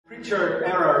preacher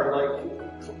error,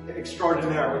 like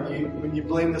extraordinaire, when you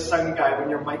blame the sound guy when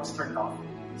your mic's turned off.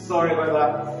 Sorry about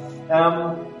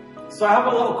that. So I have a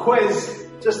little quiz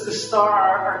just to start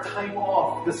our time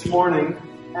off this morning.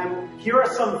 Here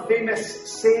are some famous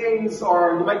sayings,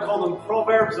 or you might call them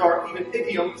proverbs, or even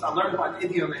idioms. I learned what an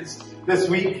idiom is this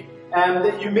week,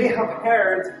 that you may have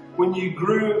heard when you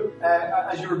grew,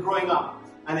 as you were growing up,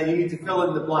 and then you need to fill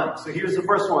in the blank. So here's the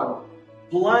first one.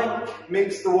 Blank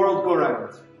makes the world go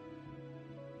round.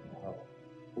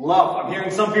 Love. I'm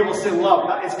hearing some people say love.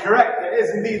 That is correct. It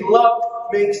is indeed. Love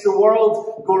makes the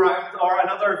world go round. Or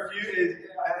another few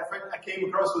I came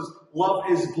across was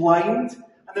love is blind.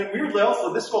 And then weirdly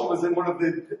also, this one was in one of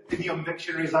the idiom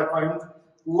dictionaries I found.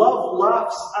 Love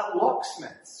laughs at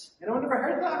locksmiths. Anyone ever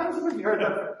heard that? Have you heard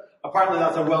of it? Apparently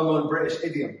that's a well-known British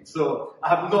idiom. So I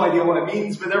have no idea what it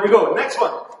means, but there we go. Next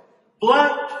one.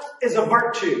 Blank is a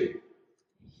virtue.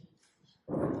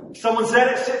 Someone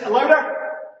said it. Say it louder.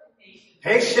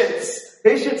 Patience.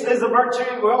 Patience is a virtue.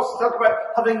 We also talk about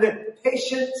having the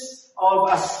patience of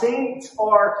a saint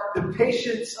or the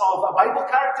patience of a Bible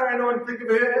character. Anyone think of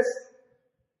who it is?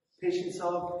 Patience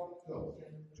of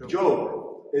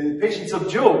Job. The patience of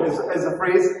Job is a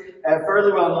phrase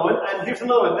fairly well known. And here's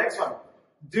another one. Next one.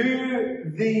 Do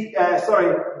it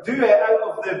out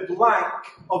of the blank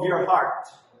of your heart.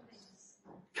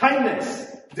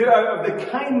 Kindness. Do it out of the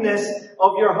kindness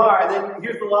of your heart. And then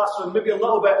here's the last one, maybe a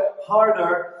little bit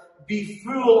harder. Be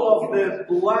full of the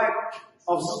blank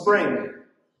of spring.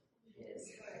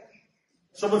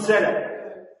 Someone said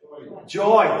it.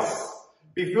 Joys.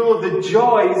 Be full of the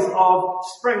joys of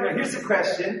spring. Now here's the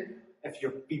question. If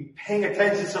you've been paying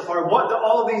attention so far, what do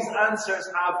all these answers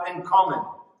have in common?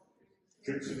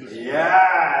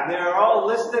 Yeah, they're all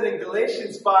listed in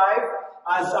Galatians 5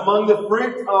 as among the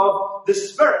fruit of the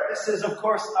Spirit. This is, of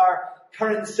course, our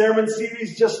current sermon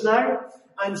series just now.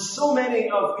 And so many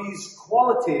of these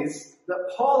qualities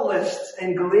that Paul lists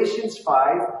in Galatians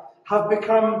 5 have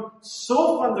become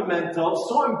so fundamental,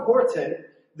 so important,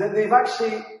 that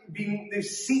they've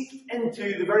seeped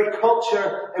into the very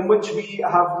culture in which we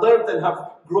have lived and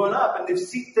have grown up, and they've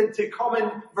seeped into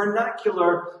common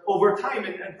vernacular over time.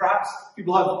 And perhaps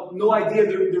people have no idea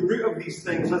the root of these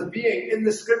things as being in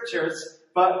the scriptures,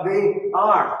 but they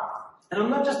are. And I'm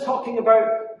not just talking about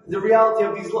the reality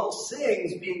of these little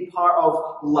sayings being part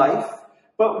of life,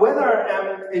 but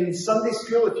whether in Sunday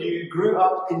school, if you grew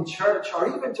up in church, or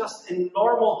even just in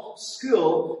normal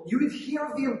school, you would hear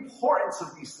of the importance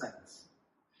of these things.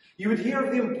 You would hear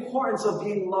of the importance of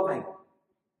being loving,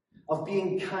 of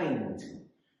being kind.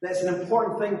 That's an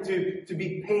important thing to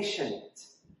be patient,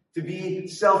 to be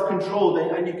self-controlled,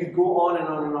 and you could go on and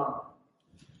on and on.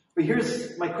 But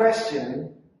here's my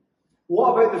question.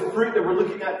 What about the fruit that we're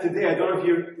looking at today? I don't know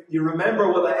if you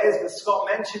remember what that is, but Scott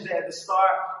mentioned it at the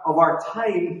start of our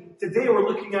time. Today we're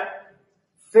looking at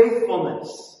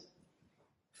faithfulness.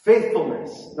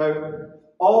 Faithfulness. Now,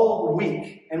 all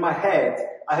week in my head,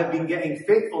 I have been getting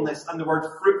faithfulness and the word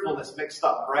fruitfulness mixed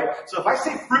up, right? So if I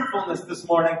say fruitfulness this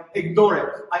morning, ignore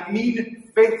it. I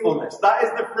mean faithfulness. That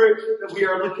is the fruit that we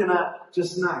are looking at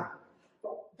just now.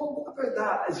 But what about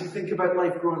that as you think about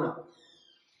life growing up?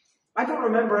 I don't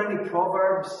remember any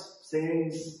proverbs,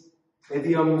 sayings,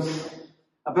 idioms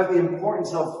about the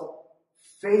importance of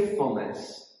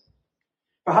faithfulness.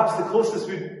 Perhaps the closest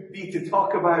would be to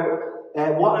talk about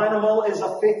what animal is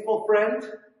a faithful friend?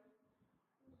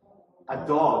 A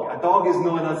dog. A dog is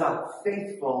known as a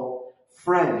faithful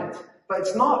friend. But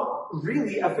it's not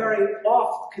really a very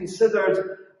oft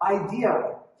considered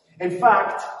idea. In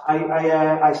fact,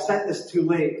 I sent this too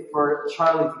late for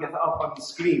Charlie to get it up on the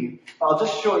screen, but I'll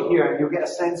just show it here and you'll get a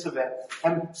sense of it.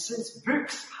 Since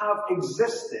books have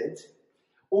existed,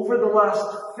 over the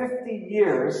last 50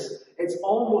 years, it's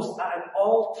almost at an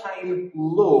all-time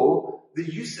low, the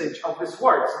usage of this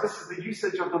word. So this is the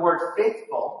usage of the word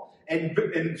faithful in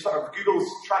sort of Google's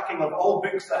tracking of all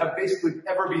books that have basically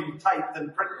ever been typed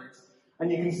and printed.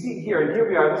 And you can see here, and here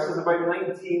we are, this is about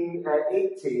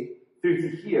 1980. Through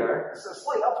to here. It's a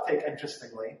slight uptick,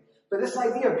 interestingly. But this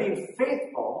idea of being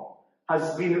faithful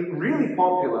has been really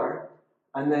popular,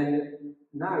 and then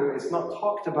now it's not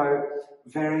talked about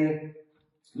very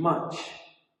much.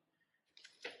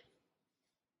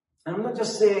 And I'm not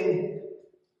just saying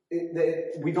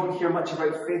that we don't hear much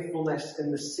about faithfulness in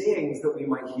the sayings that we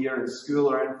might hear in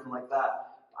school or anything like that.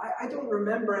 I don't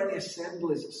remember any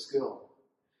assemblies at school.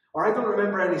 Or I don't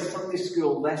remember any Sunday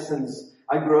school lessons.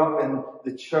 I grew up in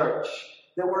the church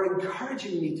that were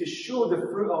encouraging me to show the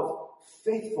fruit of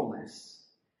faithfulness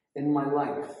in my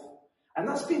life. And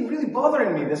that's been really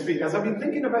bothering me this week. As I've been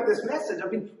thinking about this message,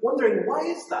 I've been wondering, why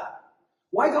is that?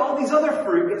 Why do all these other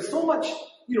fruit get so much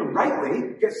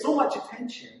rightly, gets so much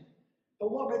attention.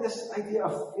 But what about this idea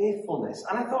of faithfulness?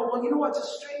 And I thought, well, you know what? It's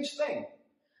a strange thing.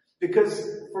 Because,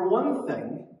 for one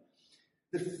thing,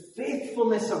 the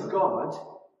faithfulness of God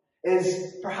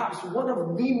is perhaps one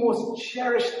of the most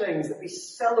cherished things that we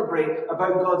celebrate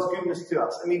about God's goodness to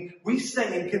us. I mean, we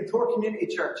sing in Kintore Community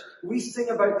Church, we sing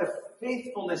about the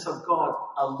faithfulness of God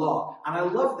a lot. And I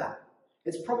love that.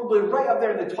 It's probably right up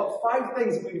there in the top 5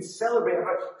 things that we would celebrate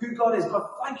about who God is. God,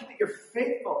 thank you that you're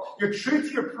faithful. You're true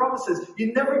to your promises.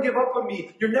 You never give up on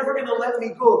me. You're never going to let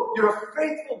me go. You're a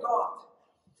faithful God.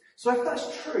 So if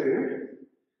that's true,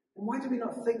 then why do we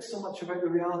not think so much about the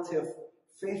reality of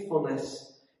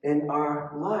faithfulness in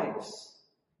our lives?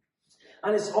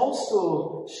 And it's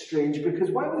also strange because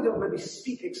while we don't maybe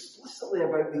speak explicitly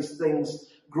about these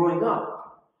things growing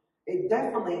up, it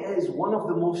definitely is one of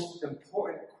the most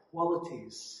important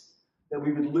qualities that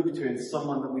we would look to in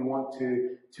someone that we want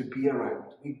to be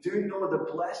around. We do know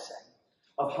the blessing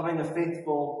of having a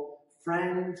faithful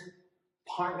friend,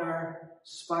 partner,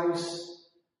 spouse,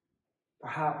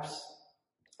 perhaps.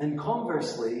 And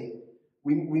conversely,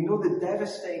 we know the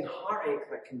devastating heartache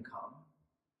that can come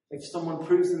if someone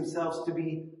proves themselves to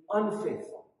be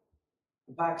unfaithful,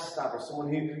 a backstabber, someone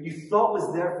who you thought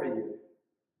was there for you,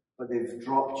 but they've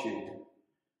dropped you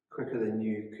quicker than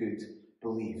you could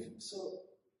believe.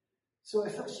 So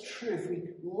if that's true, if we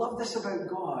love this about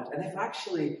God, and if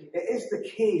actually it is the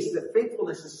case that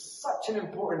faithfulness is such an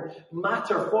important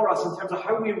matter for us in terms of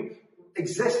how we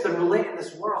exist and relate in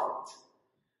this world,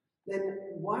 then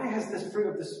why has this fruit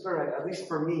of the Spirit, at least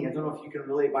for me, I don't know if you can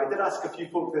relate, but I did ask a few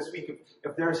folk this week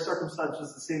if their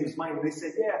circumstances the same as mine, and they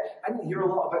said, yeah, I didn't hear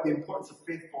a lot about the importance of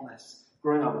faithfulness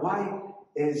growing up. Why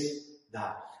is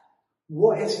that?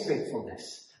 What is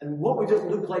faithfulness? And what would it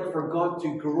look like for God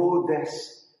to grow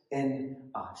this in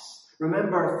us?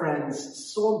 Remember,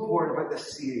 friends, so important about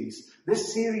this series.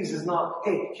 This series is not,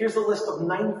 hey, here's a list of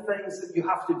 9 things that you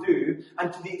have to do,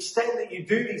 and to the extent that you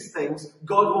do these things,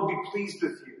 God will be pleased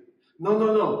with you.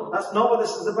 No. That's not what this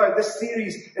is about. This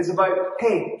series is about,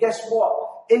 hey, guess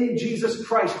what? In Jesus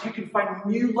Christ, you can find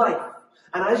new life.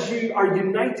 And as you are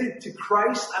united to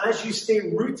Christ, and as you stay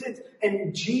rooted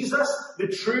in Jesus, the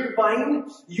true vine,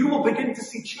 you will begin to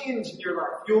see change in your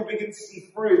life. You will begin to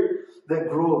see fruit that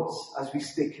grows as we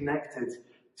stay connected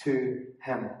to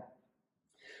Him.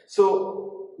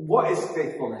 So, what is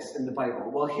faithfulness in the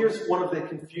Bible? Well, here's one of the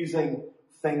confusing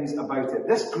things about it.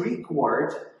 This Greek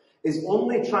word is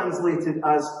only translated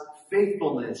as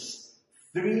faithfulness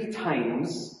 3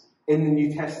 times in the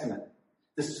New Testament.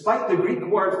 Despite the Greek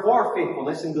word for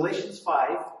faithfulness in Galatians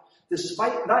 5,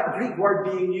 despite that Greek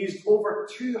word being used over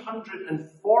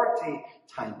 240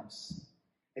 times,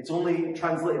 it's only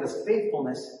translated as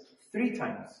faithfulness 3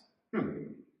 times.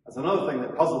 That's another thing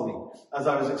that puzzled me as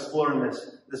I was exploring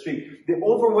this week. The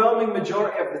overwhelming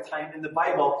majority of the time in the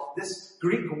Bible, this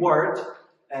Greek word,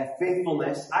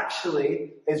 faithfulness,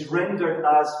 actually is rendered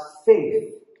as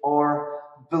faith or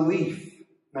belief.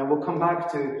 Now we'll come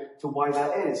back to why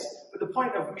that is. But the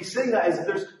point of me saying that is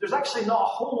there's actually not a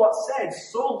whole lot said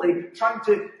solely trying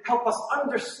to help us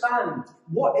understand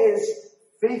what is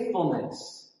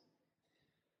faithfulness.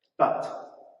 But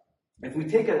if we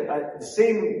take the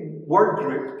same word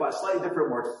group, but a slightly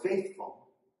different word, faithful,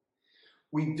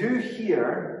 we do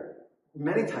hear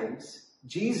many times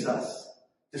Jesus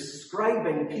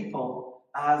describing people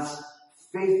as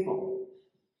faithful.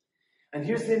 And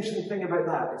here's the interesting thing about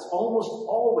that. It's almost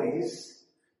always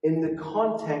in the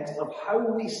context of how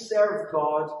we serve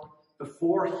God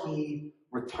before He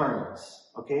returns.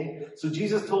 Okay? So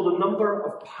Jesus told a number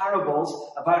of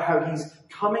parables about how He's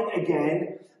coming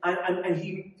again, and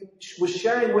He was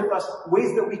sharing with us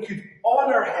ways that we could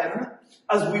honor Him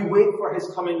as we wait for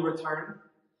His coming return,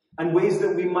 and ways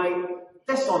that we might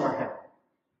dishonor Him.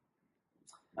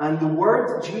 And the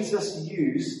word Jesus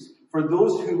used for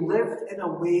those who lived in a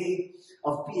way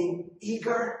of being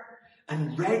eager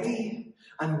and ready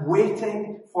and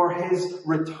waiting for His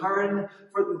return,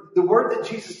 for the word that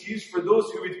Jesus used for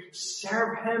those who would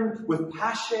serve Him with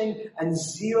passion and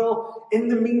zeal in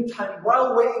the meantime,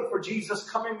 while waiting for Jesus'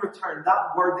 coming return,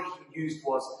 that word that He used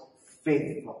was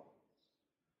faithful.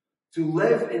 To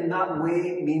live in that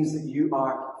way means that you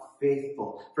are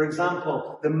faithful. For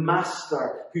example, the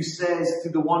master who says to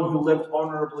the one who lived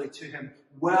honorably to him,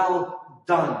 well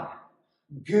done,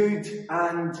 good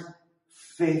and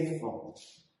faithful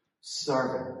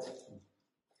servant.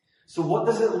 So what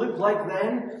does it look like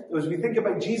then? As we think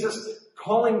about Jesus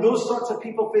calling those sorts of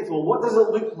people faithful, what does it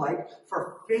look like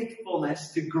for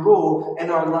faithfulness to grow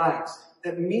in our lives?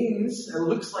 It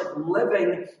looks like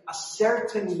living a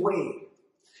certain way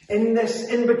in this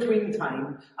in-between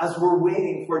time as we're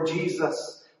waiting for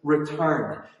Jesus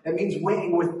return. It means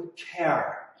waiting with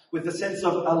care, with a sense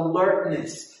of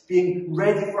alertness, being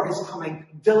ready for his coming,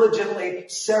 diligently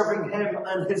serving him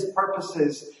and his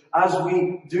purposes as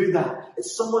we do that.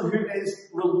 It's someone who is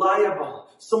reliable,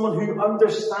 someone who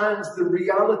understands the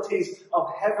realities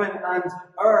of heaven and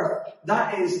earth.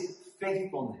 That is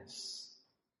faithfulness.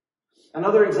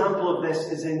 Another example of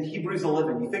this is in Hebrews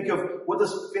 11. You think of what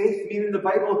does faith mean in the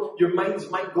Bible? Your minds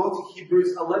might go to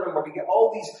Hebrews 11, where we get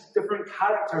all these different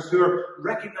characters who are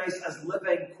recognized as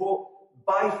living, quote,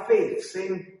 by faith.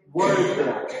 Same word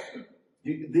there.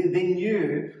 They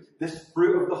knew this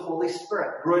fruit of the Holy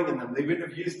Spirit growing in them. They wouldn't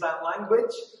have used that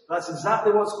language. That's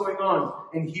exactly what's going on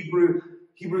in Hebrews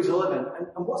 11.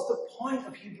 And what's the point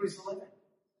of Hebrews 11?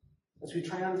 As we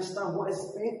try and understand what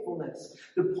is faithfulness.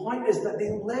 The point is that they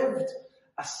lived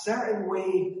a certain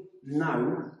way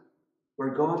now,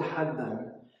 where God had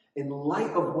them, in light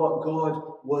of what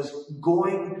God was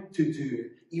going to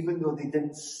do, even though they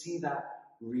didn't see that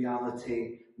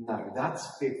reality now.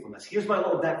 That's faithfulness. Here's my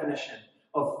little definition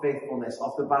of faithfulness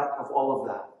off the back of all of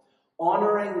that.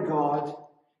 Honoring God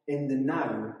in the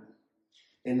now,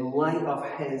 in light of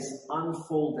his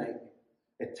unfolding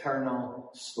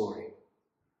eternal story.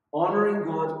 Honoring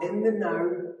God in the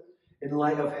now, in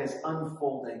light of his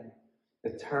unfolding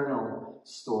eternal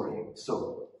story.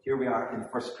 So, here we are in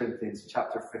 1 Corinthians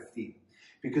chapter 15.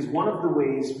 Because one of the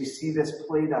ways we see this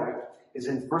played out is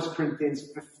in 1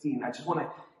 Corinthians 15. I just want to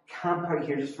camp out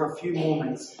here just for a few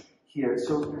moments here.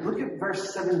 So, look at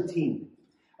verse 17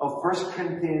 of 1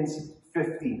 Corinthians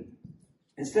 15.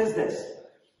 It says this: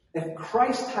 if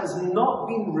Christ has not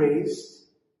been raised,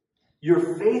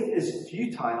 your faith is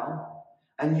futile,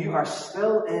 and you are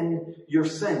still in your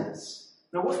sins.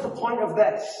 Now, what's the point of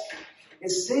this?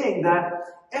 It's saying that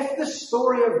if the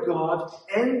story of God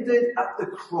ended at the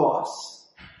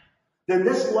cross, then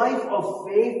this life of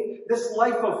faith, this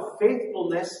life of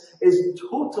faithfulness is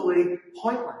totally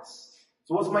pointless.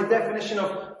 So what's my definition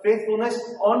of faithfulness?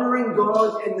 Honoring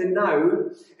God in the now,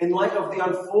 in light of the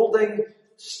unfolding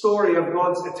story of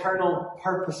God's eternal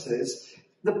purposes.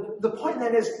 The point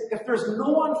then is, if there's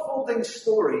no unfolding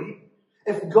story,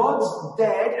 if God's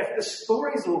dead, if the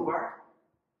story's over,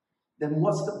 then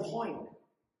what's the point?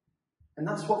 And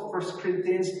that's what 1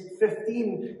 Corinthians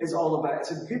 15 is all about.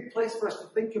 It's a good place for us to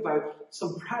think about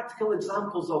some practical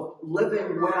examples of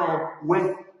living well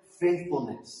with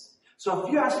faithfulness. So a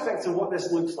few aspects of what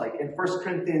this looks like in 1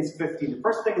 Corinthians 15. The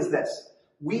first thing is this: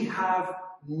 we have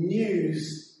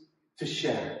news to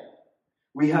share.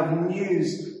 We have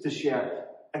news to share.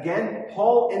 Again,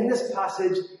 Paul in this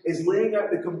passage is laying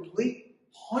out the complete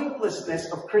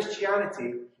pointlessness of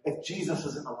Christianity if Jesus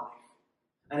isn't alive.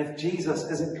 And if Jesus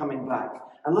isn't coming back.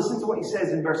 And listen to what he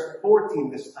says in verse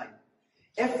 14 this time.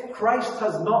 If Christ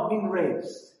has not been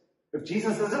raised, if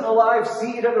Jesus isn't alive,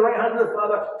 seated at the right hand of the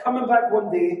Father, coming back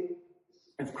one day,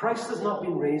 if Christ has not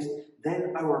been raised,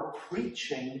 then our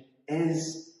preaching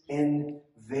is in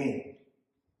vain.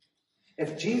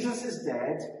 If Jesus is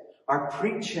dead, our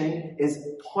preaching is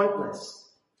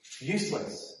pointless,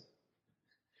 useless.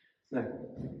 Now,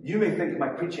 you may think my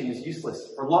preaching is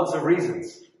useless for lots of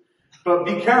reasons. But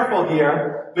be careful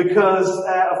here, because,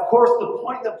 of course, the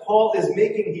point that Paul is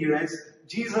making here is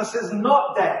Jesus is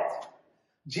not dead.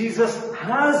 Jesus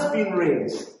has been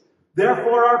raised.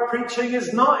 Therefore, our preaching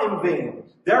is not in vain.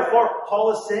 Therefore,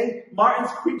 Paul is saying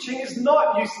Martin's preaching is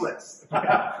not useless.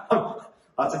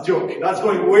 That's a joke. That's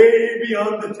going way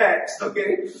beyond the text,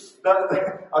 okay?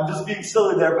 I'm just being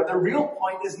silly there, but the real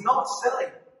point is not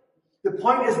silly. The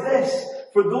point is this: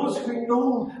 for those who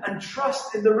know and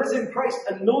trust in the risen Christ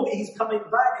and know that he's coming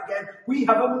back again, we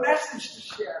have a message to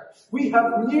share. We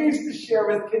have news to share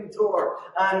with Kintor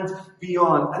and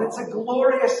beyond. And it's a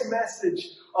glorious message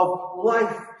of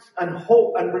life and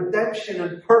hope and redemption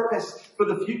and purpose for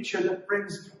the future that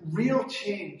brings real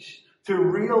change to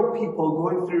real people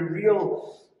going through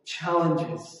real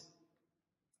challenges.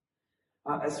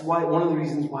 It's one of the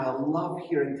reasons why I love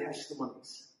hearing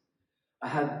testimonies. I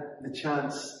had the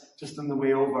chance just on the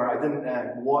way over. I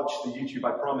didn't watch the YouTube,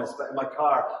 I promise, but in my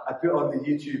car I put on the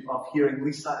YouTube of hearing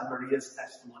Lisa and Maria's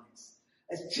testimonies.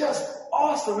 It's just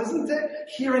awesome, isn't it?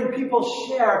 Hearing people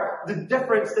share the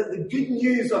difference that the good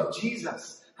news of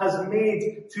Jesus has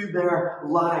made to their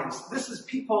lives. This is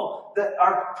people that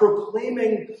are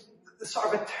proclaiming the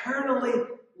sort of eternally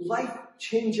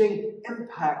life-changing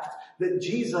impact that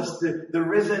Jesus, the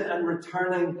risen and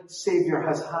returning Savior,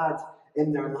 has had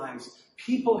in their lives.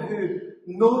 People who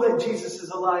know that Jesus is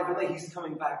alive and that he's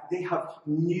coming back, they have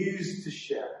news to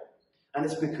share. And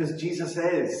it's because Jesus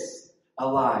is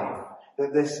alive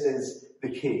that this is the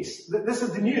case. This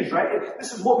is the news, right?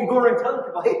 This is what we go around telling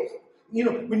people. Hey,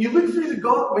 when you look through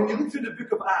the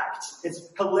book of Acts, it's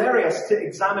hilarious to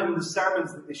examine the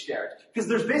sermons that they shared. Because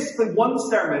there's basically one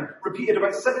sermon repeated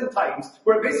about 7 times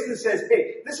where it basically says,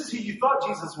 hey, this is who you thought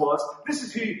Jesus was, this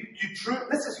is who he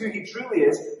truly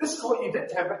is, this is what you did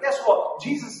to him, but guess what?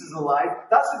 Jesus is alive.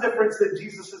 That's the difference that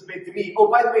Jesus has made to me.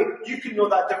 Oh, by the way, you can know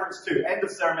that difference too. End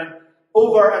of sermon.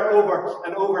 Over and over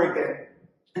and over again.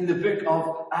 In the book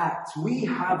of Acts, we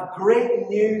have great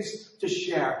news to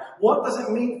share. What does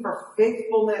it mean for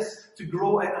faithfulness to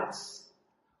grow in us?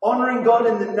 Honoring God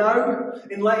in the now,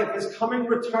 in light of His coming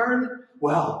return?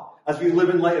 Well, as we live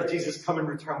in light of Jesus' coming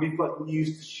return, we've got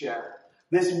news to share.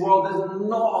 This world is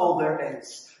not all there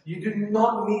is. You do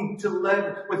not need to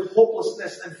live with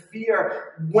hopelessness and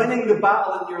fear winning the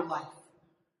battle in your life.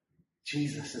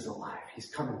 Jesus is alive. He's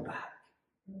coming back.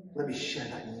 Let me share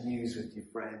that news with you,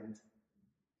 friend.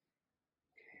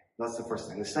 That's the first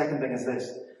thing. The second thing is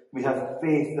this. We have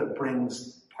faith that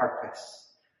brings purpose.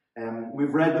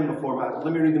 We've read them before, but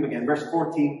let me read them again. Verse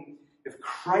 14. If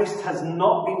Christ has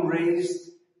not been raised,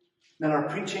 then our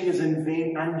preaching is in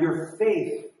vain and your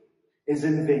faith is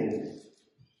in vain.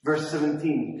 Verse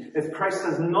 17. If Christ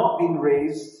has not been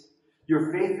raised,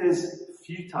 your faith is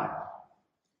futile.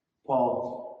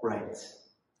 Paul writes.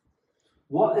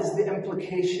 What is the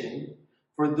implication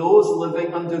for those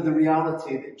living under the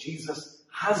reality that Jesus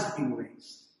has been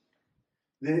raised?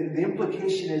 The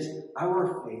implication is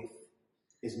our faith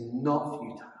is not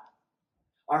futile.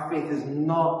 Our faith is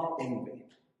not in vain.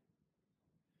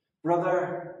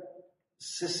 Brother,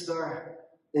 sister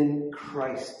in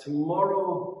Christ,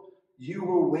 tomorrow you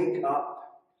will wake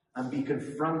up and be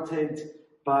confronted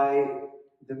by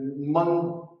the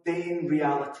mundane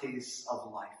realities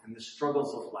of life and the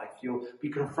struggles of life. You'll be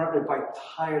confronted by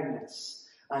tiredness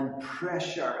and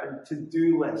pressure and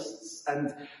to-do lists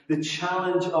and the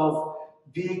challenge of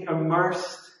being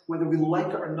immersed, whether we like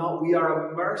it or not. We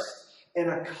are immersed in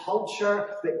a culture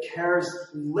that cares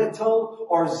little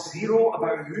or zero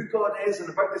about who God is and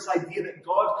about this idea that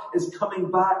God is coming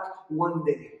back one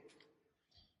day.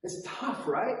 It's tough,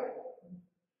 right?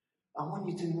 I want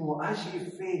you to know, as you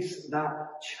face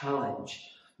that challenge,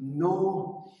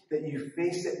 know that you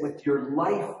face it with your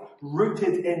life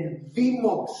rooted in the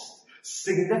most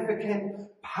significant,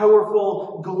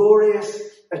 powerful, glorious,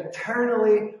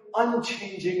 eternally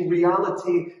unchanging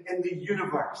reality in the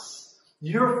universe.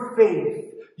 Your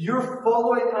faith, your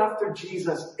following after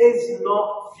Jesus is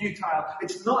not futile.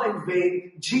 It's not in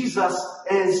vain. Jesus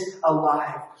is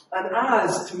alive. And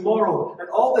as tomorrow and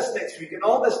all this next week and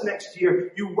all this next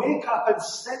year, you wake up and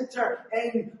center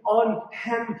in on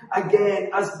Him again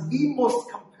as the most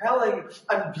compelling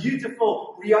and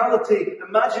beautiful reality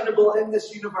imaginable in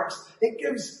this universe. It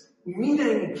gives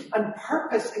meaning and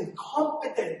purpose and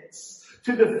confidence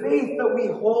to the faith that we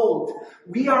hold.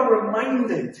 We are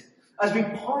reminded as we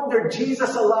ponder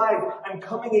Jesus alive and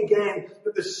coming again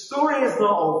that the story is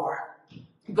not over.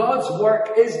 God's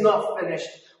work is not finished.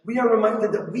 We are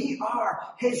reminded that we are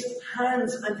His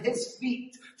hands and His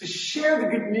feet to share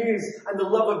the good news and the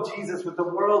love of Jesus with the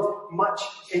world much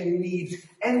in need.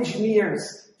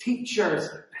 Engineers, teachers,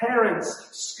 parents,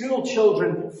 school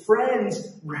children,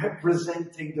 friends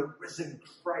representing the risen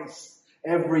Christ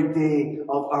every day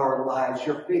of our lives.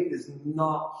 Your faith is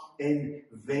not in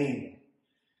vain.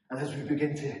 And as we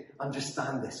begin to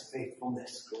understand this,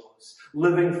 faithfulness grows.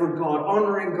 Living for God,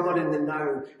 honoring God in the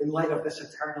now, in light of this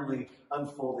eternally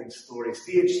unfolding story.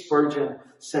 C.H. Spurgeon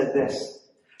said this: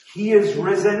 He is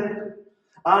risen,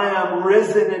 I am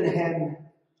risen in Him.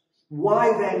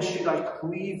 Why then should I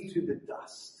cleave to the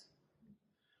dust?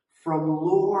 From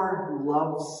lower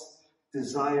loves,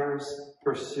 desires,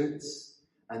 pursuits,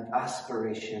 and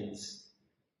aspirations,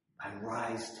 I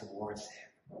rise towards Him.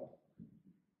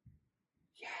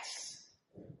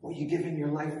 What are you giving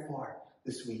your life for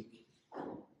this week?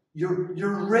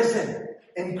 You're risen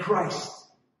in Christ.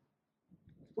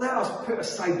 Let us put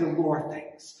aside the lower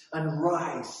things and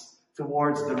rise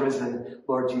towards the risen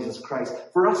Lord Jesus Christ.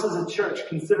 For us as a church,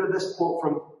 consider this quote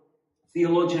from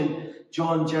theologian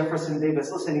John Jefferson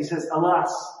Davis. Listen, he says,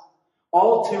 "Alas,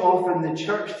 all too often the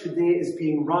church today is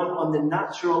being run on the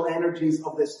natural energies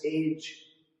of this age,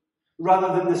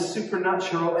 rather than the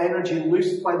supernatural energy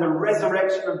loosed by the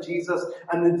resurrection of Jesus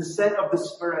and the descent of the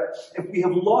Spirit. If we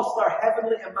have lost our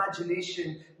heavenly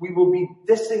imagination, we will be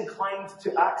disinclined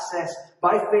to access,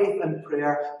 by faith and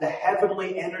prayer, the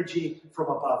heavenly energy from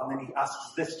above." And then he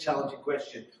asks this challenging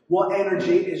question: what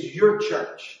energy is your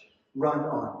church run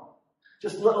on?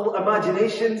 Just little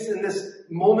imaginations in this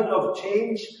moment of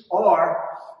change? Or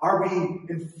are we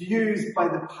infused by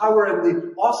the power and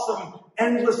the awesome,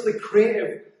 endlessly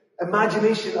creative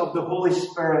imagination of the Holy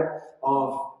Spirit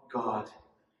of God?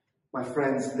 My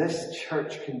friends, this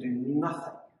church can do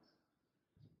nothing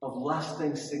of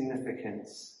lasting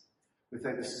significance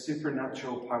without the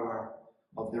supernatural power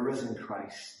of the risen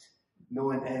Christ,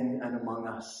 known in and among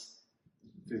us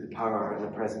through the power and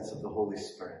the presence of the Holy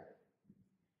Spirit.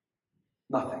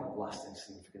 Nothing of lasting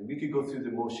significance. We could go through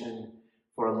the motion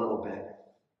for a little bit,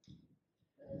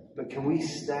 but can we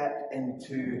step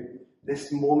into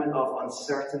this moment of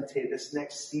uncertainty, this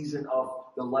next season of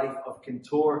the life of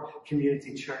Kintore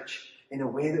Community Church in a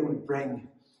way that would bring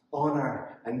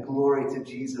honor and glory to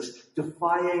Jesus,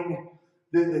 defying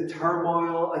the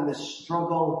turmoil and the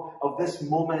struggle of this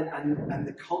moment and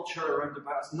the culture around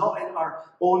about us, not in our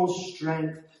own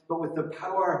strength, but with the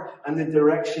power and the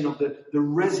direction of the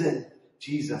risen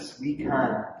Jesus. We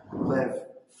can live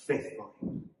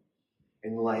faithfully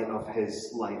in light of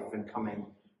his life and coming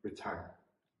return.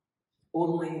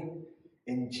 Only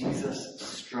in Jesus'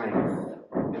 strength,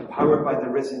 empowered by the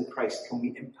risen Christ, can we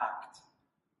impact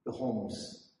the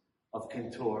homes of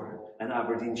Kintore and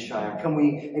Aberdeenshire. Can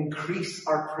we increase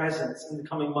our presence in the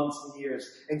coming months and years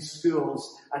in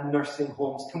schools and nursing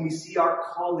homes? Can we see our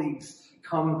colleagues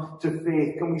come to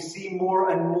faith? Can we see more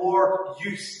and more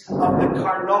use of the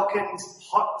Carnockins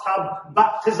hot tub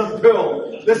baptism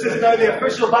pool? This is now the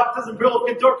official baptism pool of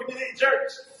Kintore Community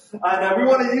Church. And we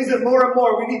want to use it more and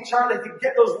more. We need Charlie to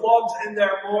get those logs in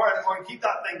there more and more and keep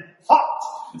that thing hot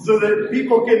so that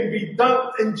people can be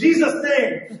dunked in Jesus'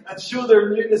 name and show their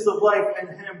newness of life in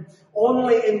him.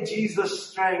 Only in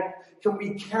Jesus' strength can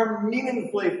we care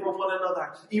meaningfully for one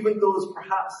another, even those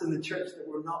perhaps in the church that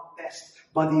we're not best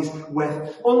buddies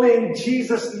with. Only in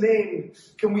Jesus' name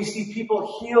can we see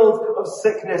people healed of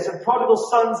sickness and prodigal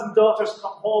sons and daughters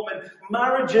come home and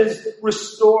marriages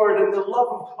restored and the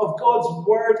love of God's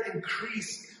word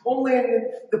increased. Only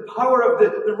in the power of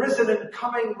the risen and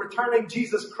coming, returning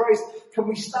Jesus Christ can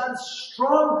we stand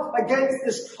strong against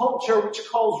this culture which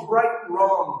calls right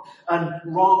wrong and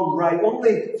wrong right.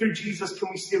 Only through Jesus can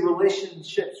we see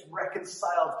relationships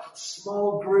reconciled,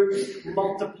 small groups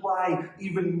multiply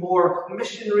even more,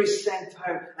 missionaries sent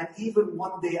out, and even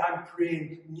one day I'm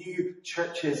praying new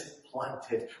churches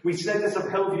planted. We said this of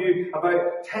Hillview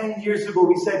about 10 years ago.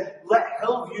 We said, let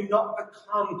Hillview not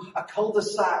become a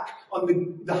cul-de-sac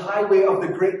on the highway of the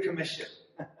Great Commission.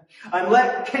 And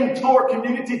let Kintore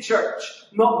Community Church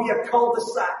not be a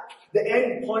cul-de-sac, the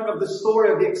end point of the story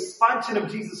of the expansion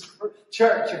of Jesus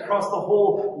Church across the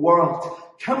whole world.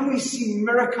 Can we see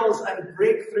miracles and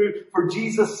breakthrough for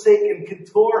Jesus' sake in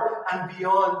Kintore and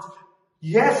beyond?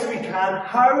 Yes, we can.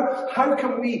 How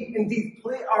can we indeed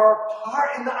play our part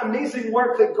in that amazing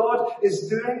work that God is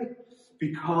doing?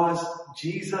 Because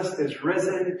Jesus is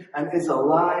risen and is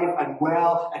alive and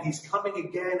well, and he's coming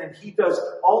again, and he does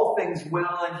all things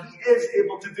well, and he is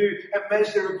able to do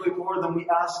immeasurably more than we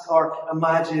ask or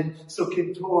imagine. So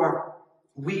Kintore,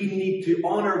 we need to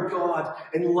honor God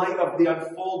in light of the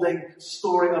unfolding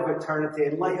story of eternity,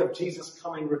 in light of Jesus'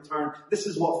 coming return. This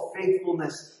is what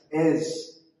faithfulness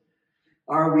is.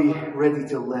 Are we ready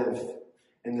to live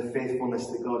in the faithfulness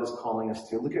that God is calling us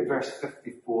to? Look at verse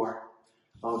 54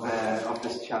 of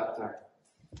this chapter.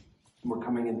 We're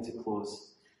coming into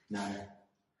close now.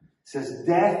 It says,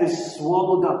 death is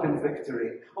swallowed up in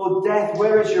victory. Oh, death,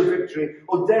 where is your victory?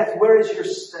 Oh, death, where is your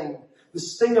sting? The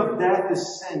sting of death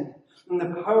is sin, and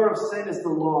the power of sin is the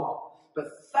law. But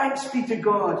thanks be to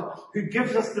God who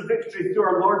gives us the victory through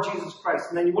our Lord Jesus Christ.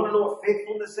 And then you want to know what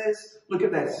faithfulness is? Look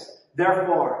at this.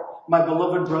 Therefore, my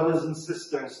beloved brothers and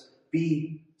sisters,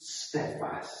 be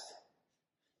steadfast,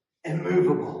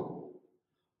 immovable,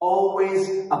 always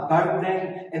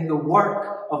abounding in the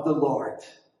work of the Lord.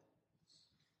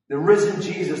 The risen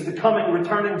Jesus, the coming,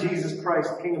 returning Jesus Christ,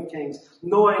 King of Kings,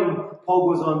 knowing,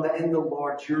 Paul goes on, that in the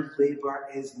Lord your labor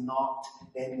is not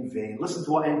in vain. Listen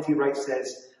to what N.T. Wright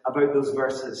says about those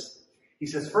verses. He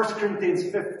says, 1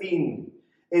 Corinthians 15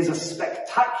 is a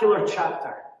spectacular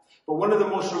chapter. But one of the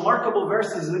most remarkable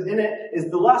verses in it is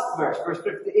the last verse, verse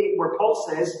 58, where Paul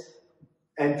says,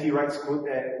 N.T. Wright's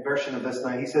version of this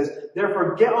now, he says,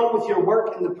 therefore get on with your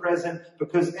work in the present,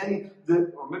 because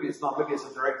or maybe it's not, maybe it's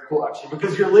a direct quote actually,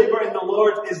 because your labor in the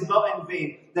Lord is not in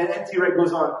vain. Then N.T. Wright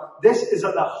goes on, this is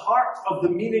at the heart of the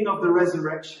meaning of the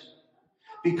resurrection.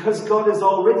 Because God is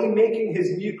already making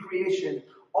his new creation,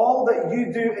 all that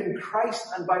you do in Christ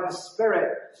and by the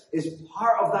Spirit is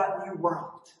part of that new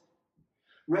world.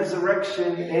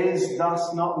 Resurrection is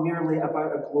thus not merely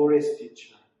about a glorious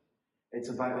future. It's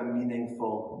about a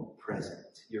meaningful present.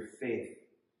 Your faith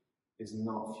is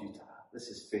not futile. This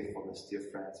is faithfulness, dear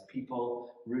friends.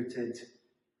 People rooted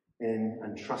in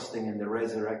and trusting in the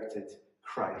resurrected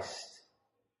Christ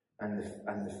and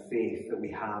the faith that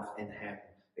we have in him,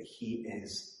 that he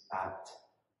is at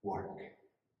work.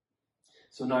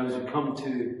 So now as we come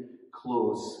to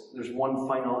close, there's one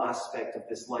final aspect of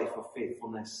this life of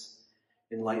faithfulness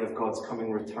in light of God's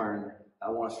coming return I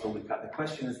want us to look at. The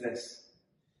question is this: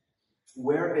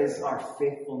 where is our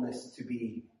faithfulness to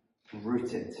be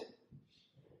rooted?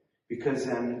 Because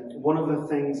one of the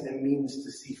things it means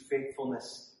to see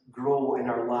faithfulness grow in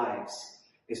our lives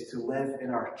is to live in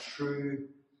our true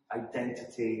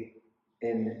identity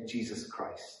in Jesus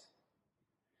Christ.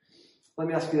 Let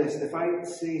me ask you this. If I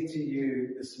say to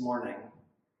you this morning,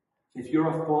 if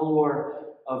you're a follower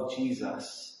of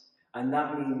Jesus, and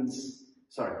that means,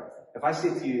 if I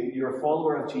say to you, you're a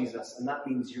follower of Jesus, and that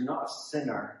means you're not a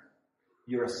sinner,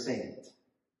 you're a saint,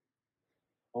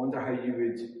 I wonder how you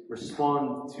would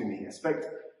respond to me. I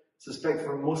suspect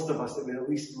for most of us it would at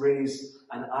least raise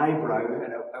an eyebrow,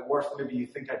 and at worst maybe you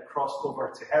think I'd crossed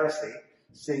over to heresy,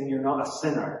 saying you're not a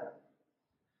sinner.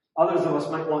 Others of us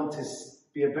might want to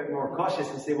be a bit more cautious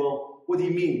and say, well, what do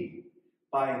you mean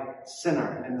by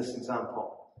sinner in this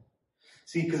example?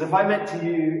 See, because if I meant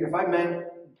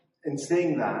in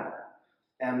saying that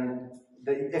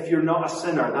if you're not a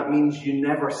sinner, that means you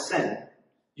never sin,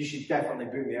 you should definitely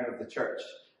boot me out of the church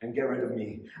and get rid of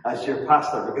me as your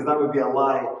pastor, because that would be a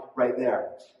lie right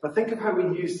there. But think of how we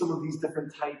use some of these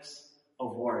different types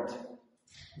of word.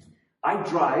 I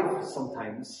drive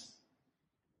sometimes,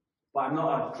 but I'm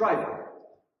not a driver.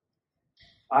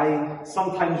 I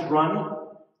sometimes run,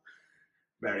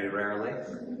 very rarely.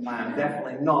 I am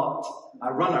definitely not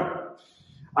a runner.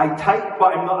 I type,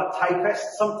 but I'm not a typist.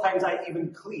 Sometimes I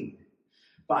even clean,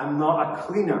 but I'm not a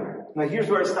cleaner. Now here's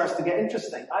where it starts to get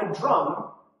interesting. I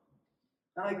drum,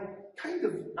 and I kind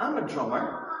of am a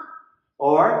drummer.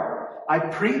 Or I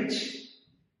preach,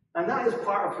 and that is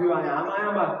part of who I am. I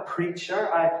am a preacher.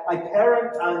 I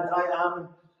parent, and I am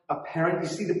a parent. You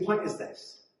see, the point is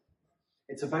this.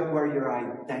 It's about where your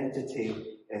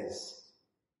identity is.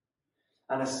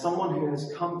 And as someone who has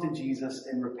come to Jesus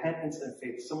in repentance and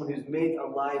faith, someone who's made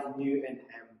alive new in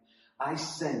Him, I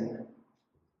sin,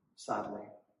 sadly,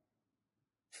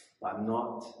 but I'm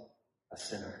not a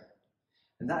sinner.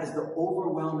 And that is the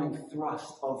overwhelming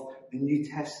thrust of the New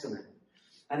Testament.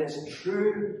 And it's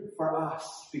true for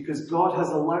us because God has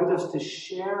allowed us to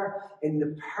share in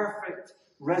the perfect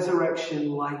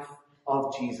resurrection life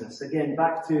of Jesus. Again,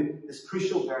 back to this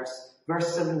crucial verse,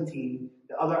 verse 17,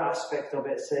 the other aspect of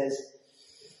it says,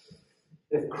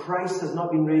 if Christ has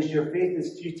not been raised, your faith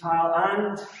is futile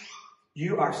and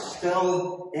you are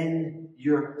still in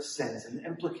your sins. And the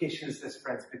implication is this,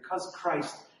 friends, because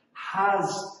Christ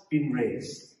has been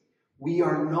raised, we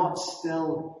are not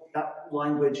still, that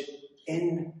language,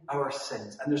 in our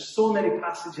sins. And there's so many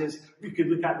passages we could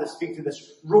look at that speak to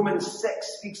this. Romans 6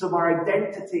 speaks of our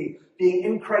identity being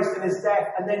in Christ in His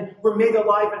death, and then we're made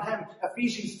alive in Him.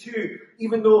 Ephesians 2,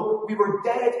 even though we were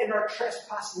dead in our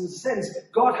trespasses and sins,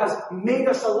 God has made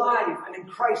us alive, and in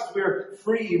Christ we're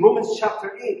free. Romans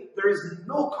chapter 8, there is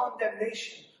no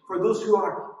condemnation for those who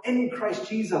are in Christ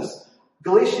Jesus.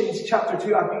 Galatians chapter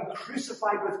 2, I've been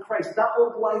crucified with Christ. That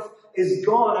old life is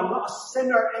gone. I'm not a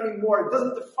sinner anymore. It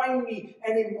doesn't define me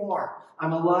anymore.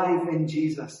 I'm alive in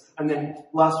Jesus. And then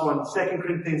last one, 2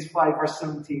 Corinthians 5 verse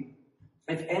 17.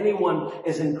 If anyone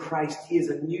is in Christ, he is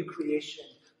a new creation.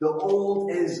 The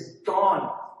old is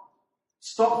gone.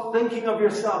 Stop thinking of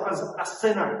yourself as a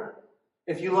sinner.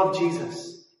 If you love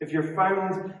Jesus, if you're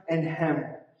found in Him,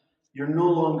 you're no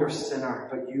longer a sinner,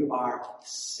 but you are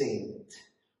saint.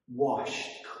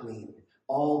 Washed clean,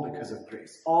 all because of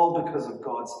grace, all because of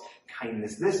God's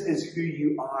kindness. This is who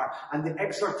you are. And the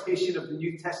exhortation of the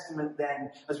New Testament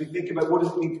then, as we think about what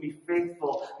does it mean to be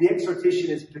faithful, the exhortation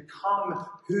is become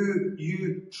who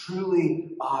you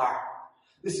truly are.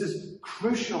 This is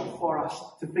crucial for us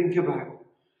to think about.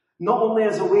 Not only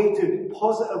as a way to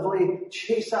positively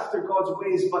chase after God's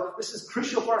ways, but this is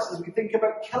crucial for us as we think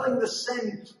about killing the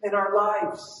sin in our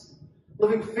lives.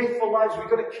 Living faithful lives,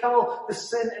 we've got to kill the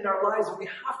sin in our lives, and we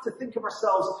have to think of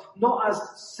ourselves not as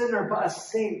sinner but as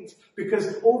saint,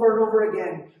 because over and over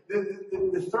again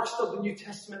the thrust of the New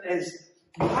Testament is,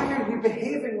 why are you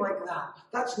behaving like that?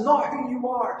 That's not who you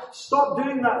are. Stop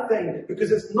doing that thing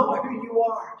because it's not who you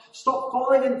are. Stop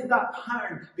falling into that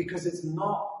pattern because it's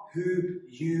not who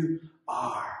you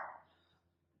are.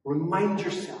 Remind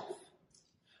yourself,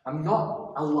 I'm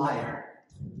not a liar.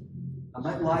 I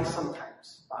might lie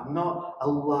sometimes, but I'm not a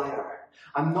liar.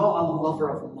 I'm not a lover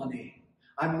of money.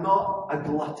 I'm not a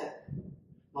glutton.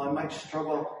 Well, I might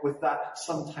struggle with that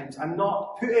sometimes. I'm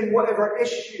not putting whatever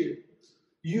issue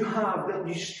you have that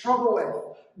you struggle with.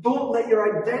 Don't let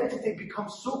your identity become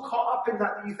so caught up in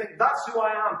that you think, that's who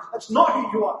I am. That's not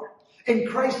who you are. In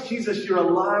Christ Jesus, you're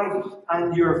alive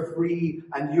and you're free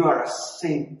and you are a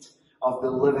saint of the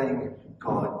living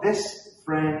God. This,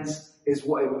 friends, is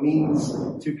what it means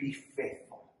to be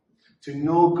faithful. To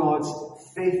know God's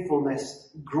faithfulness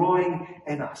growing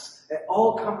in us. It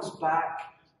all comes back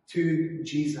to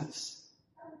Jesus.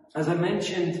 As I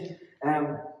mentioned,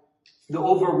 the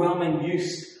overwhelming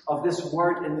use of this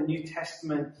word in the New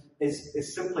Testament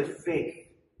is simply faith.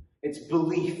 It's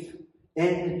belief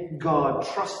in God,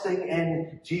 trusting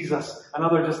in Jesus.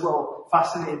 Another just little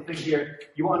fascinating thing here.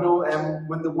 You want to know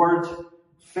when the word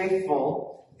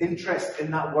faithful, interest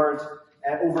in that word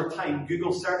over time,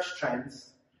 Google search trends,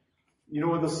 you know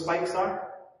where those spikes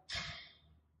are?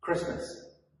 Christmas.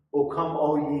 Oh, come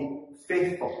all ye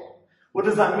faithful. What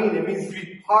does that mean? It means to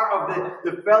be part of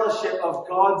the fellowship of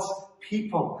God's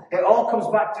people. It all comes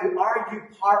back to, are you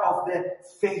part of the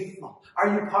faithful?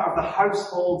 Are you part of the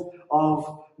household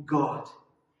of God?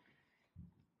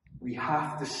 We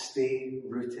have to stay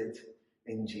rooted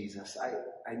in Jesus.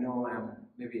 I know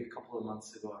maybe a couple of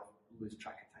months ago, I lose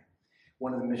track of time,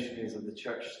 one of the missionaries of the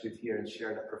church stood here and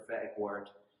shared a prophetic word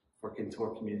for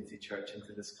Kintore Community Church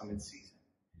into this coming season.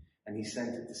 And he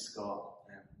sent it to Scott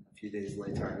a few days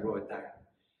later and wrote it down.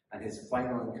 And his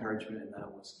final encouragement in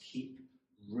that was, keep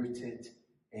rooted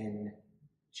in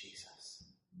Jesus.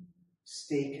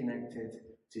 Stay connected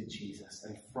to Jesus.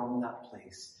 And from that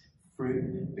place,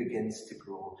 fruit begins to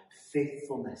grow.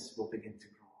 Faithfulness will begin to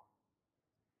grow.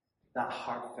 That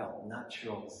heartfelt,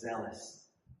 natural, zealous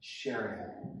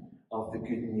sharing of the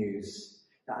good news.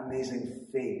 That amazing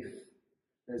faith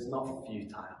that is not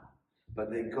futile,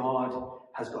 but that God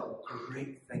has got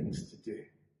great things to do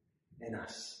in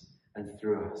us and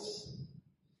through us.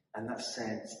 And that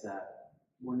sense that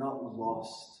we're not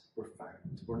lost, we're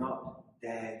found. We're not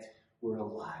dead, we're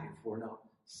alive. We're not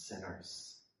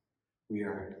sinners. We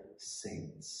are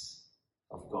saints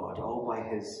of God, all by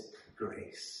His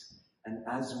grace. And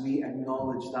as we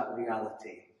acknowledge that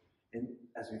reality, and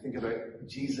as we think about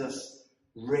Jesus'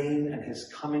 reign and His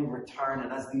coming return,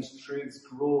 and as these truths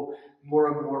grow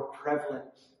more and more prevalent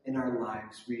in our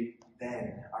lives, we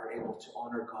then are able to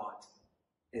honor God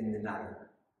in the now,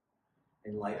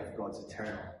 in light of God's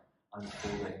eternal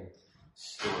unfolding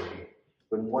story.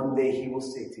 When one day He will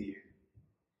say to you,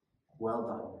 well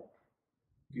done,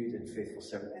 good and faithful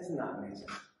servant. Isn't that amazing?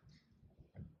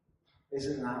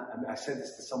 Isn't that, I said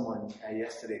this to someone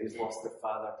yesterday who's lost their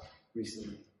father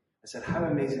recently. I said, how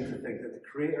amazing to think that the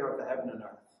creator of the heaven and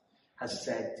earth has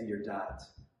said to your dad,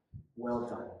 well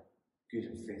done, good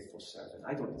and faithful servant.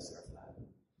 I don't deserve that.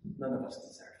 None of us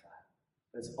deserve that.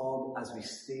 But it's all as we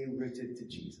stay rooted to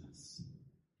Jesus,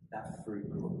 that fruit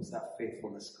grows, that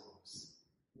faithfulness grows.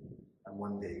 And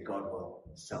one day God will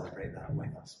celebrate that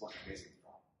with us. What an amazing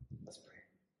thought. Let's pray.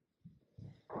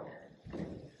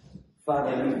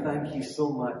 Father, we thank you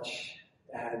so much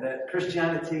that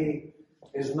Christianity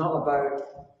is not about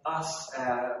us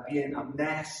being a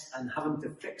mess and having to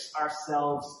fix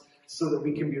ourselves so that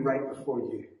we can be right before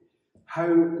you. How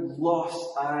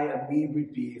lost I and we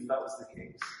would be if that was the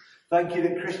case. Thank you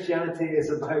that Christianity is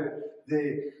about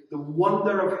the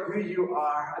wonder of who you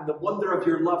are and the wonder of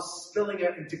your love spilling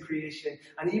out into creation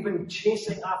and even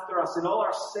chasing after us in all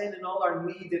our sin and all our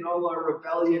need and all our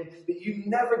rebellion, that you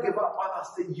never give up on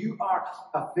us, that you are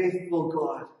a faithful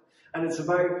God. And it's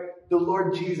about the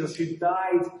Lord Jesus who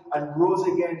died and rose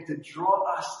again to draw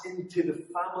us into the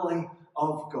family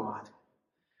of God.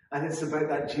 And it's about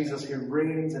that Jesus who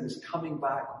reigns and is coming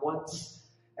back once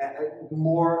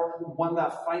more,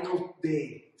 that final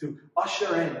day to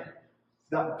usher in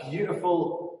that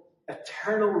beautiful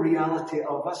eternal reality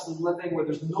of us living where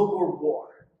there's no more war,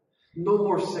 no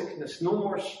more sickness, no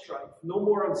more strife, no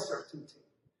more uncertainty,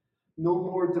 no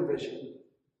more division,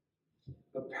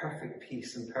 but perfect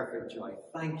peace and perfect joy.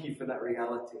 Thank you for that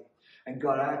reality. And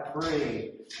God, I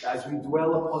pray that as we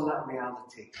dwell upon that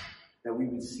reality, that we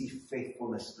would see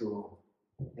faithfulness grow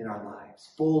in our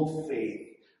lives. Bold faith,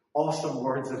 awesome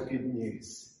words of good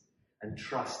news, and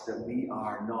trust that we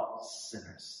are not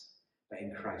sinners, but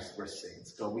in Christ we're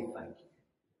saints. God, we thank you.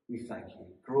 We thank you.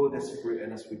 Grow this fruit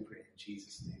in us, we pray. In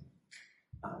Jesus' name.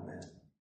 Amen.